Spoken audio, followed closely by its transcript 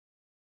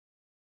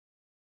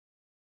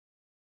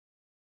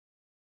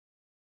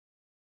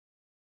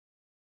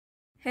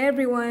Hey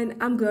everyone,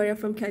 I'm Gloria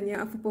from Kenya,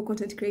 a football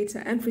content creator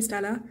and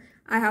freestyler.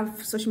 I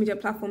have social media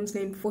platforms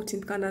named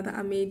 14th Ghana that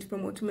are made to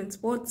promote women's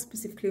sports,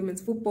 specifically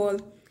women's football,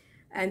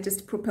 and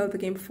just propel the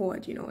game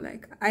forward.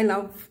 Like I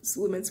love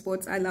women's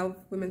sports, I love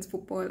women's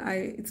football.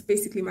 It's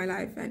basically my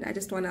life, and I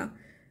just wanna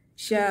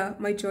share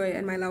my joy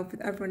and my love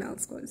with everyone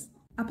else. Cause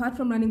apart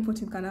from running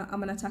 14th Ghana,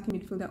 I'm an attacking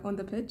midfielder on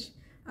the pitch.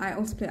 I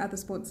also play other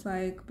sports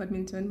like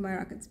badminton, my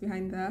racket's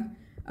behind there,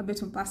 a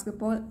bit of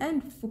basketball,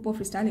 and football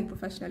freestyling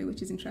professionally,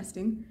 which is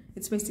interesting.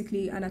 It's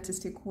basically an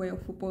artistic way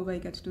of football where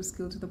you get to do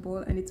skill to the ball,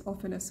 and it's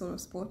often a solo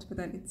sport, but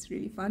then it's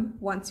really fun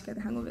once you get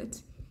the hang of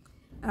it.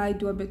 I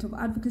do a bit of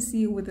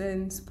advocacy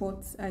within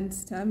sports and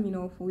STEM,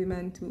 for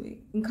women, to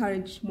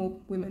encourage more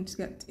women to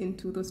get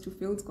into those two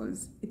fields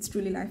because it's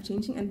truly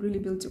life-changing and really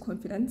builds your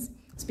confidence,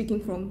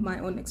 speaking from my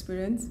own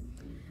experience.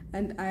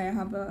 And I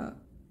have a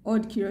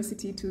odd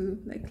curiosity to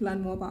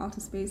learn more about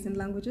outer space and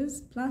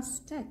languages, plus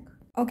tech.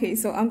 Okay,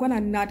 so I'm gonna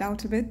nerd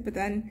out a bit, but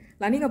then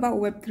learning about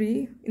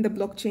Web3 in the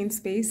blockchain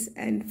space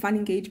and fun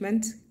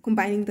engagement,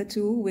 combining the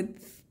two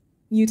with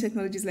new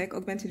technologies like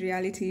augmented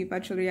reality,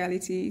 virtual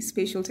reality,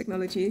 spatial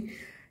technology,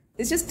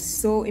 it's just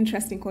so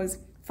interesting because,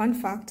 fun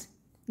fact,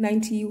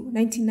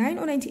 99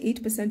 or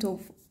 98%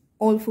 of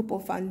all football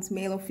fans,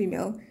 male or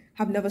female,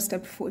 have never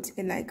stepped foot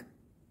in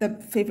the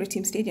favorite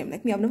team stadium.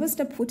 Like me, I've never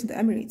stepped foot in the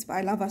Emirates, but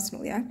I love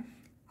Arsenal, yeah?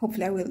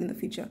 Hopefully I will in the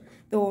future.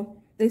 Though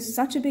there's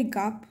such a big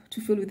gap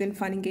to fill within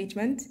fan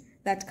engagement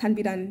that can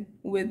be done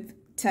with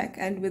tech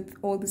and with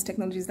all these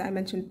technologies that I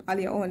mentioned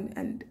earlier on.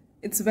 And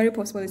it's very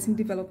possible, it's in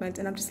development,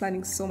 and I'm just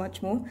learning so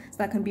much more so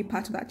that I can be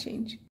part of that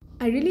change.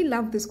 I really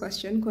love this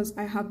question because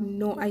I have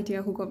no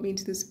idea who got me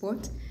into this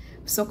sport.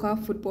 Soccer,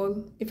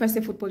 football. If I say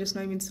football just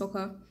now, I mean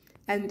soccer.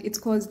 And it's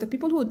because the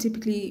people who would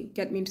typically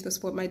get me into the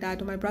sport, my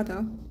dad or my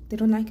brother, they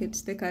don't like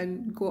it. They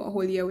can go a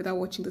whole year without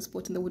watching the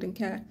sport and they wouldn't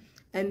care.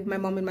 And my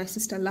mom and my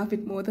sister love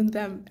it more than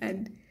them.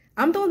 And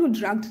I'm the one who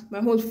dragged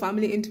my whole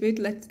family into it.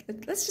 Let's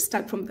just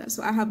start from there.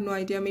 So I have no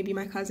idea, maybe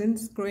my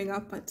cousins growing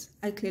up, but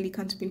I clearly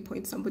can't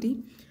pinpoint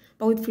somebody.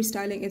 But with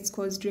freestyling, it's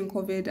because during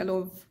COVID, a lot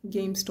of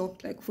games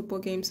stopped, like football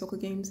games, soccer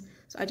games.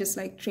 So I just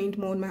trained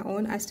more on my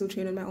own. I still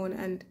train on my own,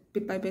 and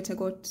bit by bit I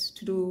got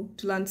to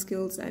learn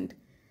skills and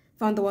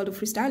found the world of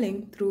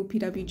freestyling through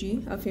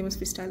PWG, a famous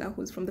freestyler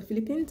who's from the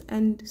Philippines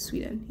and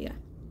Sweden. Yeah.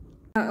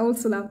 I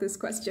also love this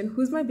question.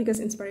 Who's my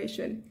biggest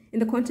inspiration? In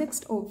the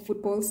context of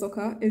football,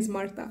 soccer, is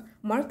Martha.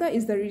 Martha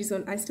is the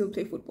reason I still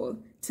play football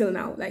till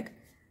now.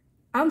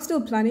 I'm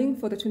still planning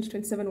for the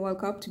 2027 World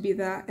Cup to be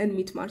there and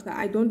meet Martha.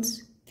 I don't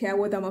care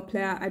whether I'm a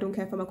player. I don't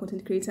care if I'm a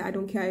content creator. I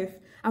don't care if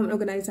I'm an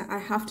organizer. I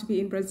have to be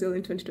in Brazil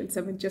in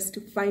 2027 just to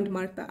find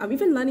Martha. I'm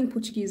even learning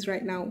Portuguese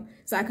right now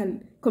so I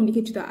can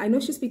communicate to her. I know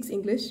she speaks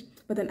English,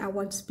 but then I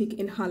want to speak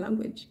in her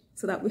language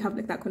so that we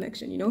have that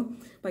connection,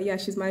 But yeah,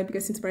 she's my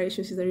biggest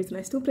inspiration. She's the reason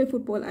I still play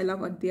football. I love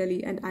her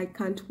dearly, and I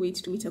can't wait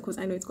to meet her because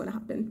I know it's going to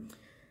happen.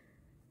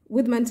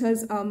 With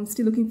mentors, I'm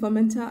still looking for a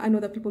mentor. I know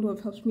that people who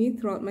have helped me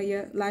throughout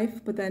my life,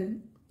 but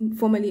then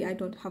formally, I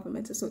don't have a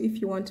mentor. So if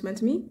you want to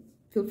mentor me,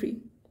 feel free.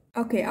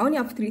 Okay, I only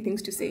have 3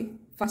 things to say.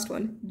 First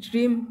one,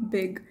 dream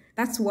big.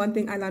 That's one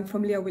thing I learned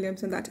from Leah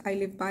Williamson that I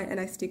live by and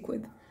I stick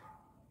with.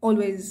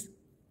 Always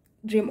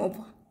dream of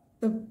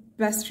the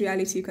best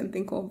reality you can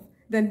think of.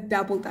 Then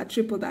double that,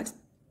 triple that.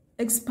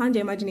 Expand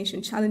your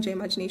imagination, challenge your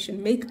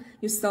imagination. Make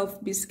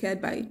yourself be scared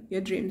by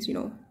your dreams,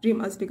 Dream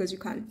as big as you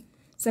can.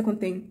 Second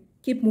thing,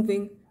 keep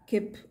moving,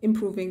 keep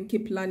improving,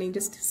 keep learning.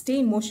 Just stay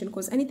in motion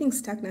because anything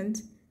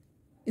stagnant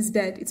is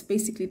dead. It's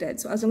basically dead.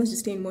 So as long as you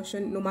stay in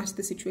motion, no matter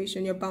the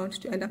situation, you're bound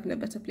to end up in a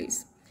better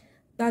place.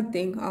 Third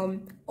thing,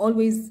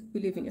 always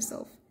believe in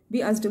yourself.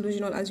 Be as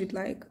delusional as you'd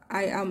like.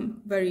 I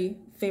am very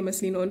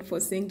famously known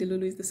for saying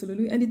Delulu is the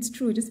Solulu, and it's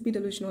true. Just be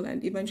delusional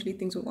and eventually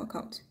things will work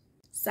out.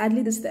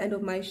 Sadly, this is the end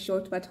of my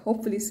short but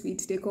hopefully sweet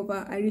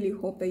takeover. I really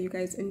hope that you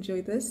guys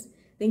enjoy this.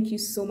 Thank you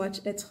so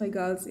much, Etre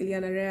girls,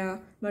 Eliana, Rea,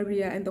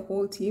 Maria, and the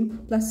whole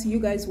team. Plus, you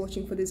guys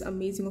watching for this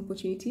amazing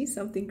opportunity.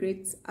 Something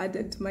great's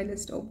added to my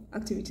list of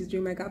activities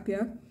during my gap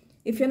year.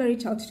 If you want to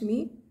reach out to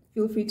me,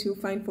 feel free to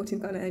find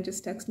 14th Ghana and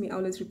just text me. I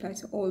always reply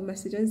to all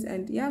messages.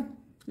 And yeah,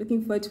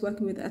 looking forward to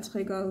working with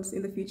Etre girls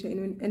in the future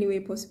in any way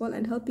possible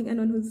and helping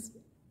anyone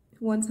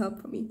who wants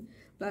help from me.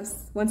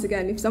 Plus, once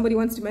again, if somebody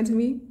wants to mentor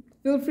me,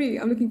 feel free.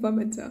 I'm looking for a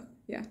mentor.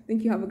 Yeah,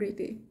 thank you. Have a great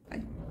day.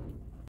 Bye.